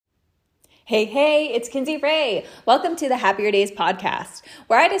Hey, it's Kinsey Ray. Welcome to the Happier Days podcast,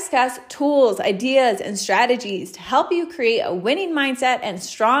 where I discuss tools, ideas, and strategies to help you create a winning mindset and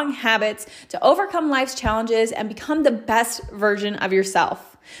strong habits to overcome life's challenges and become the best version of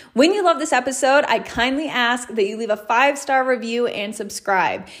yourself. When you love this episode, I kindly ask that you leave a 5-star review and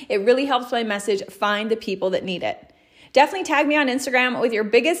subscribe. It really helps my message find the people that need it. Definitely tag me on Instagram with your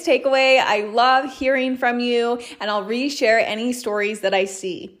biggest takeaway. I love hearing from you, and I'll reshare any stories that I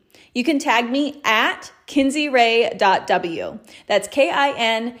see. You can tag me at kinseyray.w. That's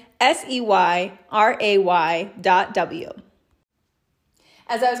KINSEYRAY.w.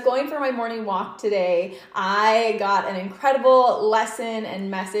 As I was going for my morning walk today, I got an incredible lesson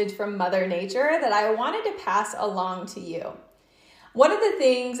and message from Mother Nature that I wanted to pass along to you. One of the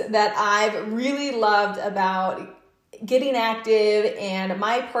things that I've really loved about getting active and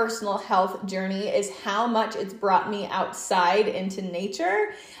my personal health journey is how much it's brought me outside into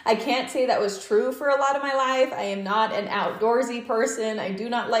nature. I can't say that was true for a lot of my life. I am not an outdoorsy person. I do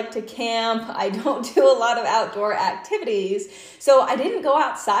not like to camp. I don't do a lot of outdoor activities. So I didn't go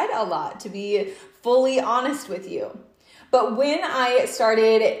outside a lot, to be fully honest with you. But when I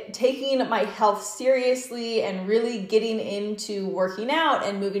started taking my health seriously and really getting into working out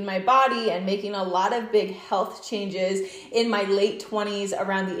and moving my body and making a lot of big health changes in my late 20s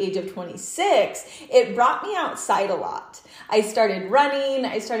around the age of 26, it brought me outside a lot. I started running.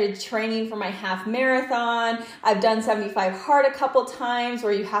 I started training for my half marathon. I've done 75 hard a couple times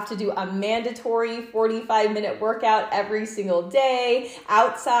where you have to do a mandatory 45-minute workout every single day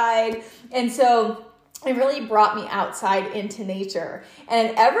outside. And so it really brought me outside into nature.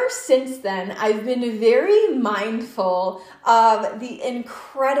 And ever since then, I've been very mindful of the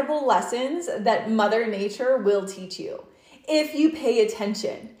incredible lessons that Mother Nature will teach you if you pay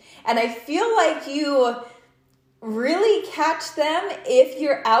attention. And I feel like you really catch them if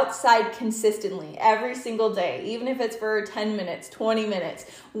you're outside consistently every single day, even if it's for 10 minutes, 20 minutes,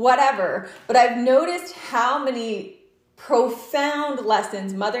 whatever. But I've noticed how many profound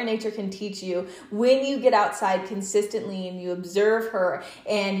lessons Mother Nature can teach you when you get outside consistently and you observe her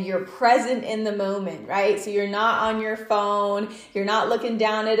and you're present in the moment, right? So you're not on your phone, you're not looking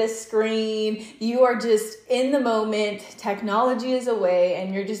down at a screen, you are just in the moment, technology is away,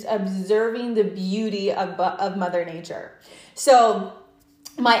 and you're just observing the beauty of Mother Nature. So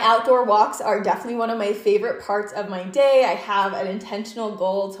my outdoor walks are definitely one of my favorite parts of my day. I have an intentional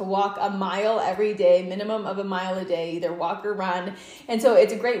goal to walk a mile every day, minimum of a mile a day, either walk or run. And so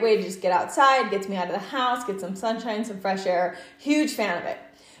it's a great way to just get outside, gets me out of the house, get some sunshine, some fresh air. Huge fan of it.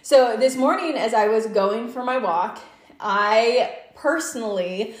 So this morning as I was going for my walk, I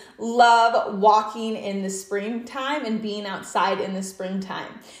personally love walking in the springtime and being outside in the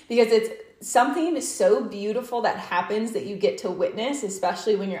springtime because it's something so beautiful that happens that you get to witness,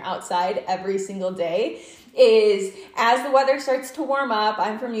 especially when you're outside every single day, is as the weather starts to warm up.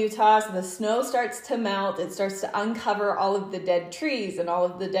 I'm from Utah, so the snow starts to melt. It starts to uncover all of the dead trees and all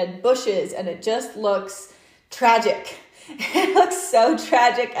of the dead bushes, and it just looks tragic. It looks so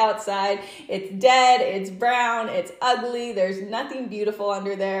tragic outside. It's dead, it's brown, it's ugly. There's nothing beautiful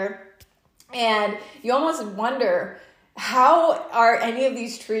under there. And you almost wonder, how are any of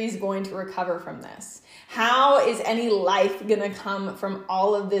these trees going to recover from this? How is any life going to come from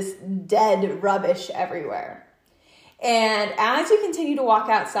all of this dead rubbish everywhere? And as you continue to walk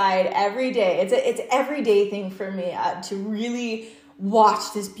outside every day, it's an everyday thing for me to really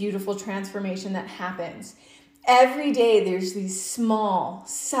watch this beautiful transformation that happens. Every day there's these small,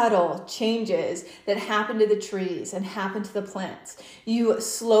 subtle changes that happen to the trees and happen to the plants. You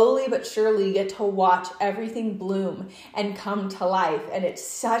slowly but surely get to watch everything bloom and come to life. And it's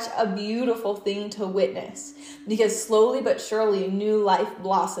such a beautiful thing to witness because slowly but surely new life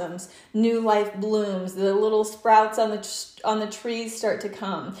blossoms, new life blooms. The little sprouts on the trees start to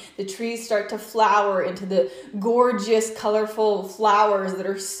come. The trees start to flower into the gorgeous, colorful flowers that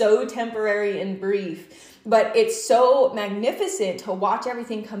are so temporary and brief. But it's so magnificent to watch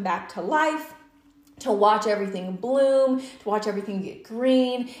everything come back to life, to watch everything bloom, to watch everything get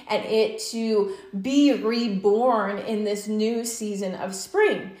green, and it to be reborn in this new season of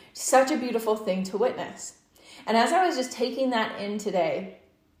spring. Such a beautiful thing to witness. And as I was just taking that in today,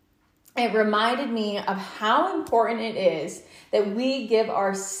 it reminded me of how important it is that we give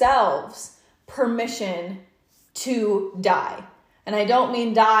ourselves permission to die. And I don't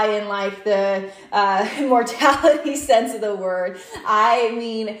mean die in like the mortality sense of the word. I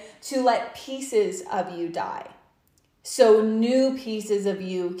mean to let pieces of you die so new pieces of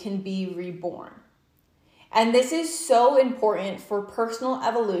you can be reborn. And this is so important for personal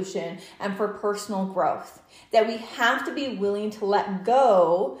evolution and for personal growth, that we have to be willing to let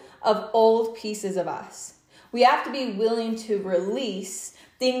go of old pieces of us. We have to be willing to release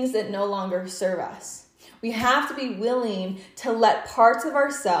things that no longer serve us. We have to be willing to let parts of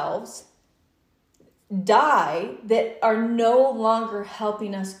ourselves die that are no longer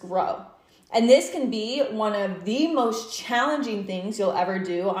helping us grow. And this can be one of the most challenging things you'll ever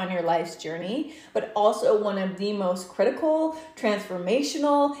do on your life's journey, but also one of the most critical,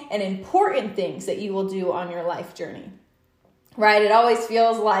 transformational, and important things that you will do on your life journey. Right? It always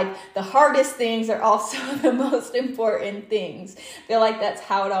feels like the hardest things are also the most important things. I feel like that's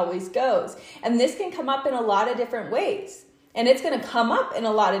how it always goes. And this can come up in a lot of different ways. And it's going to come up in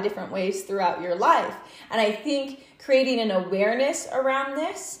a lot of different ways throughout your life. And I think creating an awareness around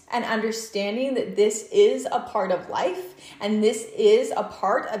this and understanding that this is a part of life and this is a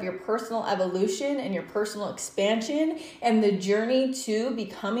part of your personal evolution and your personal expansion and the journey to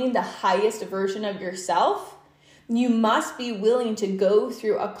becoming the highest version of yourself, you must be willing to go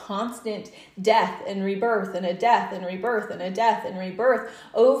through a constant death and rebirth and a death and rebirth and a death and rebirth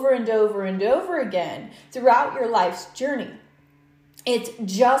over and over and over again throughout your life's journey. It's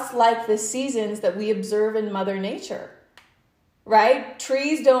just like the seasons that we observe in Mother Nature, right?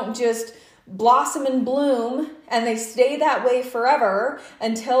 Trees don't just blossom and bloom and they stay that way forever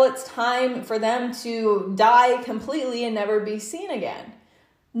until it's time for them to die completely and never be seen again.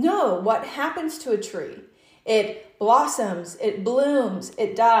 No, what happens to a tree? It blossoms, it blooms,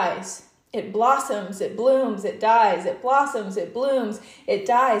 it dies. It blossoms, it blooms, it dies. It blossoms, it blooms, it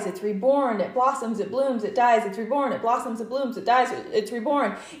dies. It's reborn. It blossoms, it blooms, it dies. It's reborn. It blossoms, it blooms, it dies. It's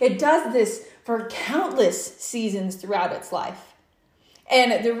reborn. It does this for countless seasons throughout its life.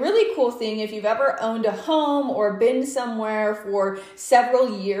 And the really cool thing, if you've ever owned a home or been somewhere for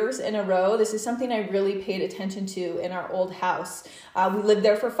several years in a row, this is something I really paid attention to in our old house. We lived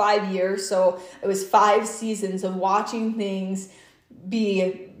there for 5 years, so it was 5 seasons of watching things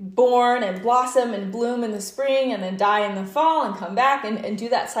be born and blossom and bloom in the spring and then die in the fall and come back and do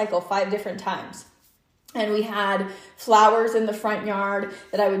that cycle 5 different times. And we had flowers in the front yard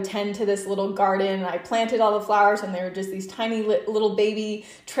that I would tend to this little garden. I planted all the flowers and they were just these tiny little baby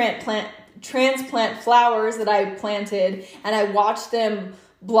transplant flowers that I planted. And I watched them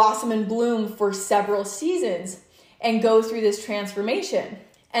blossom and bloom for several seasons and go through this transformation.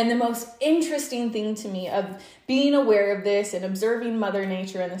 And the most interesting thing to me of being aware of this and observing Mother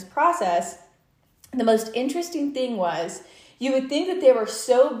Nature in this process, the most interesting thing was you would think that they were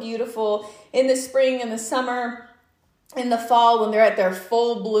so beautiful in the spring, in the summer, in the fall when they're at their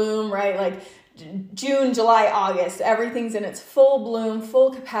full bloom, right? Like June, July, August, everything's in its full bloom,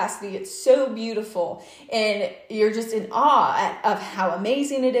 full capacity. It's so beautiful. And you're just in awe of how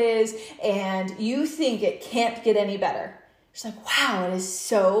amazing it is. And you think it can't get any better. It's like, wow, it is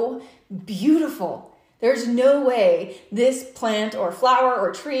so beautiful. There's no way this plant or flower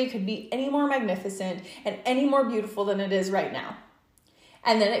or tree could be any more magnificent and any more beautiful than it is right now.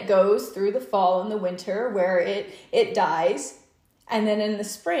 And then it goes through the fall and the winter where it dies. And then in the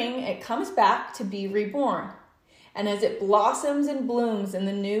spring, it comes back to be reborn. And as it blossoms and blooms in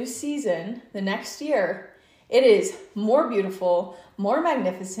the new season, the next year, it is more beautiful, more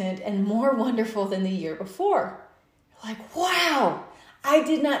magnificent, and more wonderful than the year before. Like, wow, I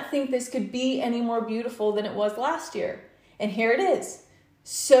did not think this could be any more beautiful than it was last year. And here it is,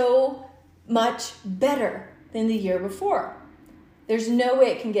 so much better than the year before. There's no way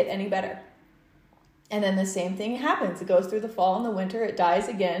it can get any better. And then the same thing happens. It goes through the fall and the winter, it dies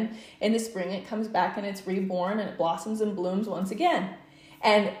again. In the spring, it comes back and it's reborn and it blossoms and blooms once again.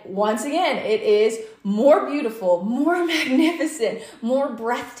 And once again, it is more beautiful, more magnificent, more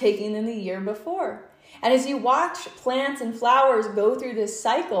breathtaking than the year before. And as you watch plants and flowers go through this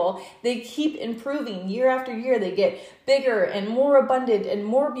cycle, they keep improving year after year. They get bigger and more abundant and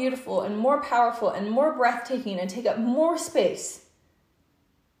more beautiful and more powerful and more breathtaking and take up more space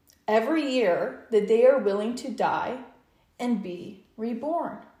every year that they are willing to die and be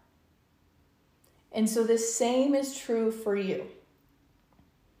reborn. And so the same is true for you.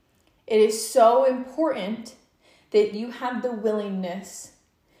 It is so important that you have the willingness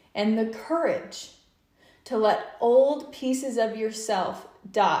and the courage to let old pieces of yourself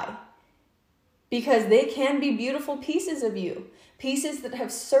die, because they can be beautiful pieces of you, pieces that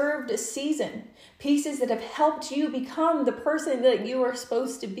have served a season, pieces that have helped you become the person that you are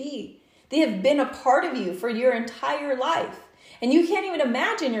supposed to be. They have been a part of you for your entire life, and you can't even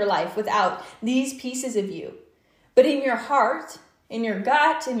imagine your life without these pieces of you. But in your heart, in your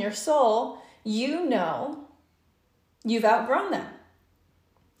gut, in your soul, you know you've outgrown them.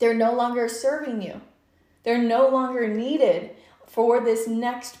 They're no longer serving you. They're no longer needed for this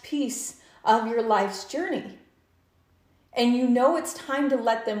next piece of your life's journey. And you know it's time to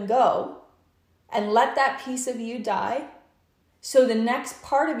let them go and let that piece of you die so the next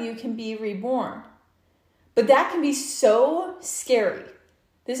part of you can be reborn. But that can be so scary.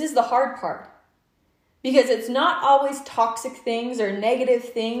 This is the hard part. Because it's not always toxic things or negative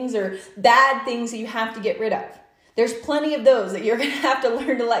things or bad things that you have to get rid of. There's plenty of those that you're going to have to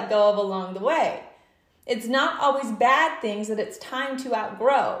learn to let go of along the way. It's not always bad things that it's time to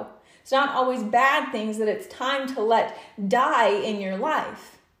outgrow. It's not always bad things that it's time to let die in your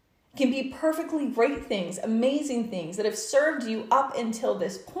life. It can be perfectly great things, amazing things that have served you up until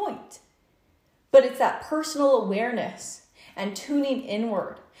this point. But it's that personal awareness and tuning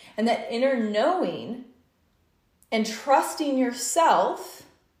inward and that inner knowing and trusting yourself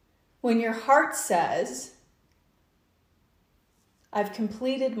when your heart says, I've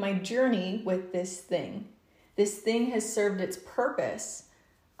completed my journey with this thing. This thing has served its purpose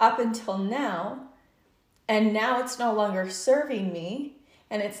up until now, and now it's no longer serving me,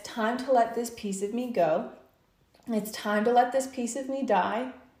 and it's time to let this piece of me go. It's time to let this piece of me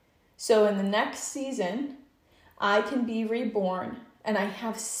die. So in the next season, I can be reborn, and I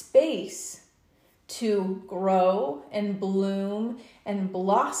have space to grow and bloom and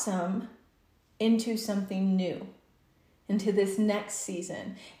blossom into something new, into this next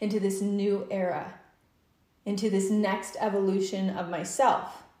season, into this new era, into this next evolution of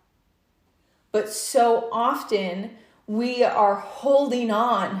myself. But so often we are holding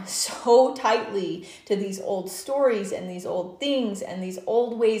on so tightly to these old stories and these old things and these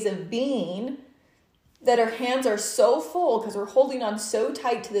old ways of being that our hands are so full because we're holding on so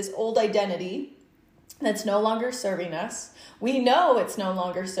tight to this old identity that's no longer serving us. We know it's no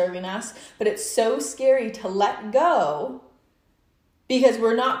longer serving us, but it's so scary to let go because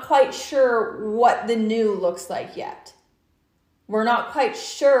we're not quite sure what the new looks like yet. We're not quite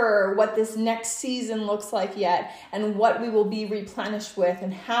sure what this next season looks like yet and what we will be replenished with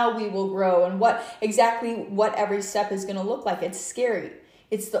and how we will grow and what every step is going to look like. It's scary.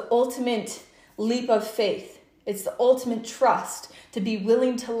 It's the ultimate leap of faith. It's the ultimate trust to be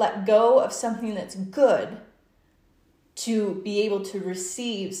willing to let go of something that's good to be able to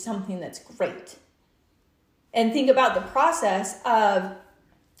receive something that's great. And think about the process of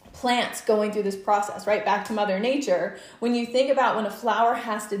plants going through this process, right? Back to Mother Nature. When you think about when a flower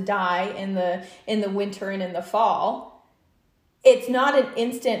has to die in the winter and in the fall, it's not an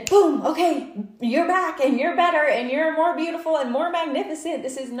instant, boom, okay, you're back and you're better and you're more beautiful and more magnificent.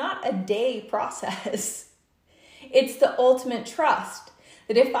 This is not a day process. It's the ultimate trust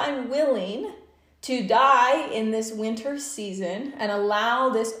that if I'm willing to die in this winter season and allow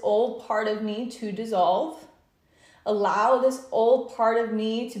this old part of me to dissolve, allow this old part of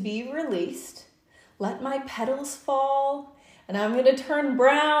me to be released, let my petals fall, and I'm going to turn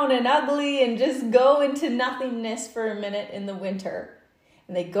brown and ugly and just go into nothingness for a minute in the winter.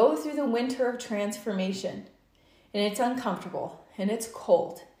 And they go through the winter of transformation, and it's uncomfortable, and it's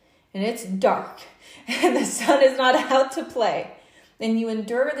cold, and it's dark, and the sun is not out to play. And you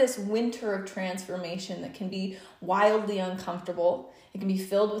endure this winter of transformation that can be wildly uncomfortable. It can be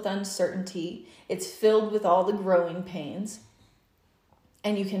filled with uncertainty. It's filled with all the growing pains.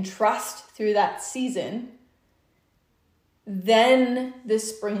 And you can trust through that season. Then the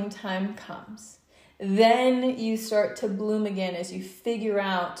springtime comes. Then you start to bloom again as you figure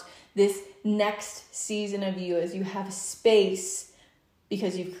out this next season of you, as you have space,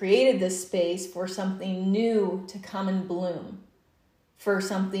 because you've created this space for something new to come and bloom, for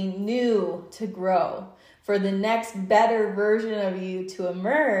something new to grow, for the next better version of you to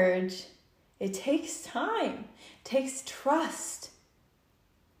emerge. It takes time, it takes trust.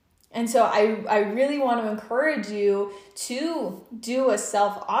 And so I really want to encourage you to do a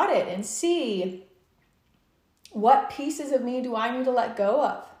self-audit and see, what pieces of me do I need to let go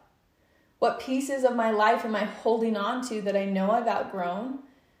of? What pieces of my life am I holding on to that I know I've outgrown?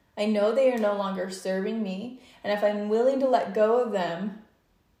 I know they are no longer serving me. And if I'm willing to let go of them,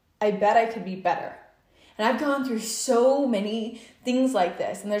 I bet I could be better. And I've gone through so many things like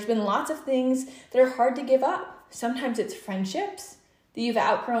this. And there's been lots of things that are hard to give up. Sometimes it's friendships that you've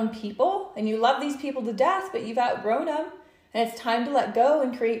outgrown, people, and you love these people to death, but you've outgrown them. And it's time to let go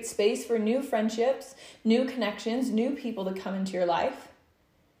and create space for new friendships, new connections, new people to come into your life.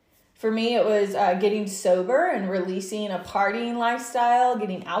 For me, it was getting sober and releasing a partying lifestyle,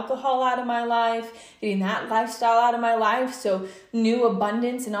 getting alcohol out of my life, getting that lifestyle out of my life so new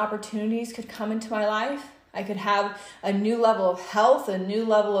abundance and opportunities could come into my life. I could have a new level of health, a new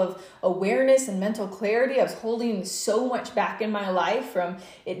level of awareness and mental clarity. I was holding so much back in my life from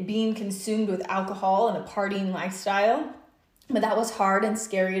it being consumed with alcohol and a partying lifestyle. But that was hard and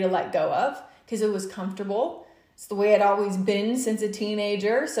scary to let go of because it was comfortable. It's the way I'd always been since a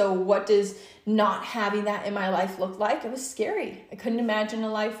teenager. So what does not having that in my life look like? It was scary. I couldn't imagine a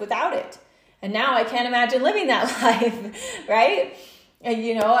life without it. And now I can't imagine living that life, right? And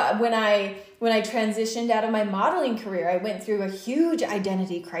when I transitioned out of my modeling career, I went through a huge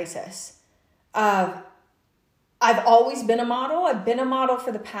identity crisis. I've always been a model. I've been a model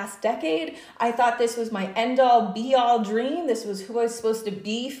for the past decade. I thought this was my end-all, be-all dream. This was who I was supposed to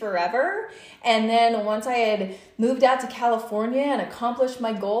be forever. And then once I had moved out to California and accomplished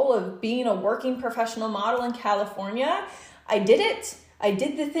my goal of being a working professional model in California, I did it. I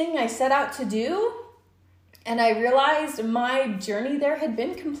did the thing I set out to do. And I realized my journey there had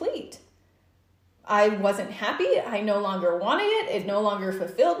been complete. I wasn't happy. I no longer wanted it. It no longer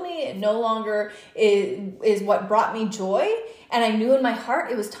fulfilled me. It no longer is what brought me joy. And I knew in my heart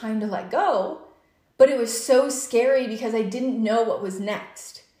it was time to let go. But it was so scary because I didn't know what was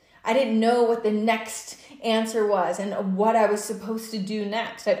next. I didn't know what the next answer was and what I was supposed to do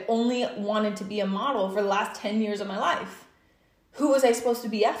next. I'd only wanted to be a model for the last 10 years of my life. Who was I supposed to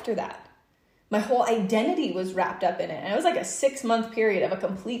be after that? My whole identity was wrapped up in it. And it was like a 6-month period of a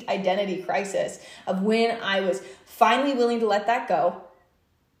complete identity crisis of when I was finally willing to let that go,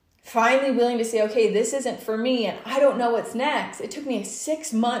 finally willing to say, okay, this isn't for me and I don't know what's next. It took me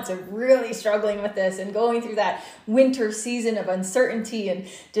 6 months of really struggling with this and going through that winter season of uncertainty and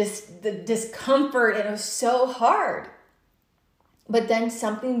just the discomfort, and it was so hard. But then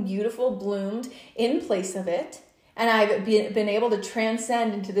something beautiful bloomed in place of it. And I've been able to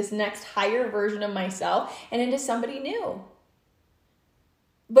transcend into this next higher version of myself and into somebody new.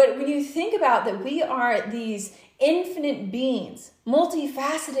 But when you think about that, we are these infinite beings,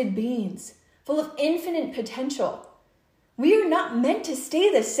 multifaceted beings, full of infinite potential. We are not meant to stay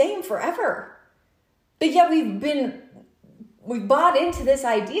the same forever. But yet we bought into this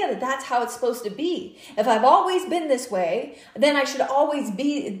idea that that's how it's supposed to be. If I've always been this way, then I should always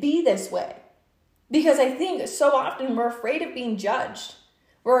be this way. Because I think so often we're afraid of being judged.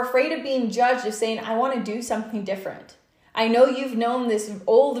 We're afraid of being judged, of saying, I want to do something different. I know you've known this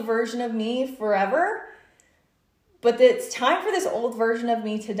old version of me forever, but it's time for this old version of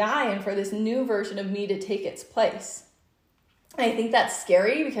me to die and for this new version of me to take its place. And I think that's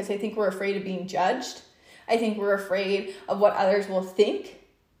scary because I think we're afraid of being judged. I think we're afraid of what others will think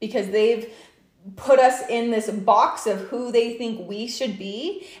because they've put us in this box of who they think we should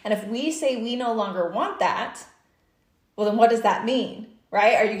be. And if we say we no longer want that, well, then what does that mean,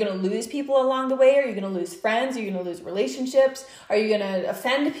 right? Are you going to lose people along the way? Are you going to lose friends? Are you going to lose relationships? Are you going to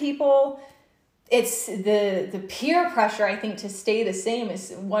offend people? It's the peer pressure, I think, to stay the same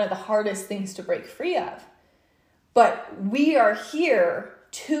is one of the hardest things to break free of. But we are here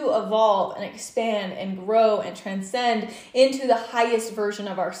to evolve and expand and grow and transcend into the highest version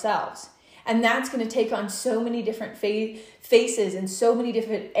of ourselves. And that's going to take on so many different faces and so many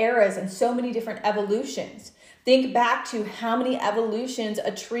different eras and so many different evolutions. Think back to how many evolutions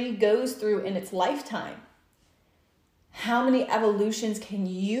a tree goes through in its lifetime. How many evolutions can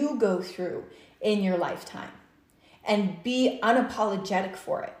you go through in your lifetime? And be unapologetic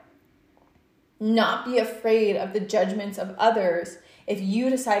for it. Not be afraid of the judgments of others if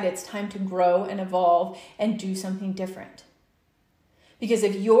you decide it's time to grow and evolve and do something different. Because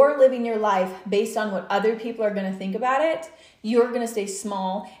if you're living your life based on what other people are going to think about it, you're going to stay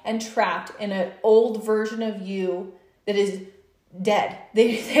small and trapped in an old version of you that is dead.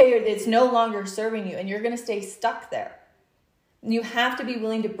 It's no longer serving you, and you're going to stay stuck there. You have to be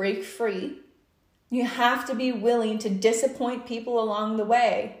willing to break free. You have to be willing to disappoint people along the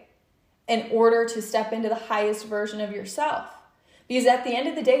way in order to step into the highest version of yourself. Because at the end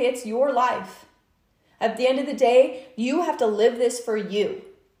of the day, it's your life. At the end of the day, you have to live this for you.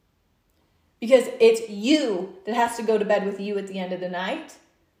 Because it's you that has to go to bed with you at the end of the night.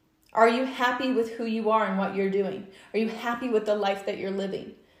 Are you happy with who you are and what you're doing? Are you happy with the life that you're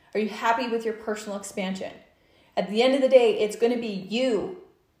living? Are you happy with your personal expansion? At the end of the day, it's going to be you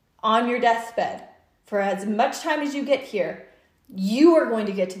on your deathbed. For as much time as you get here, you are going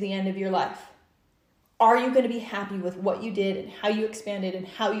to get to the end of your life. Are you going to be happy with what you did and how you expanded and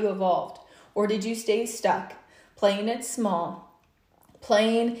how you evolved? Or did you stay stuck, playing it small,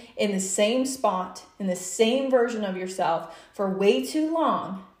 playing in the same spot, in the same version of yourself for way too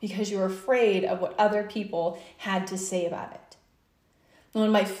long because you were afraid of what other people had to say about it? One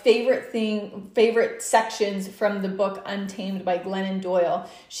of my favorite sections from the book Untamed by Glennon Doyle,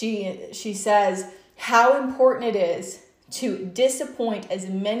 she says, how important it is to disappoint as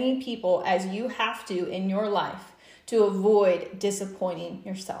many people as you have to in your life to avoid disappointing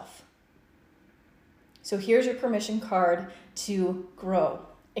yourself. So here's your permission card to grow,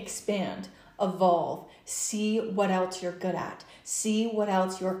 expand, evolve, see what else you're good at, see what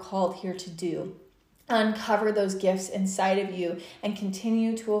else you're called here to do. Uncover those gifts inside of you and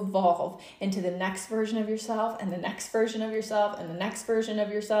continue to evolve into the next version of yourself and the next version of yourself and the next version of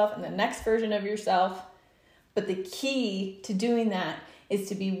yourself and the next version of yourself. But the key to doing that is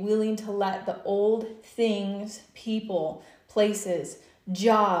to be willing to let the old things, people, places,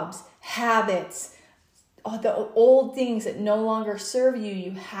 jobs, habits, the old things that no longer serve you,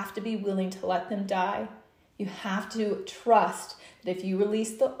 you have to be willing to let them die. You have to trust that if you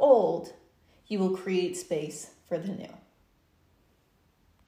release the old, you will create space for the new.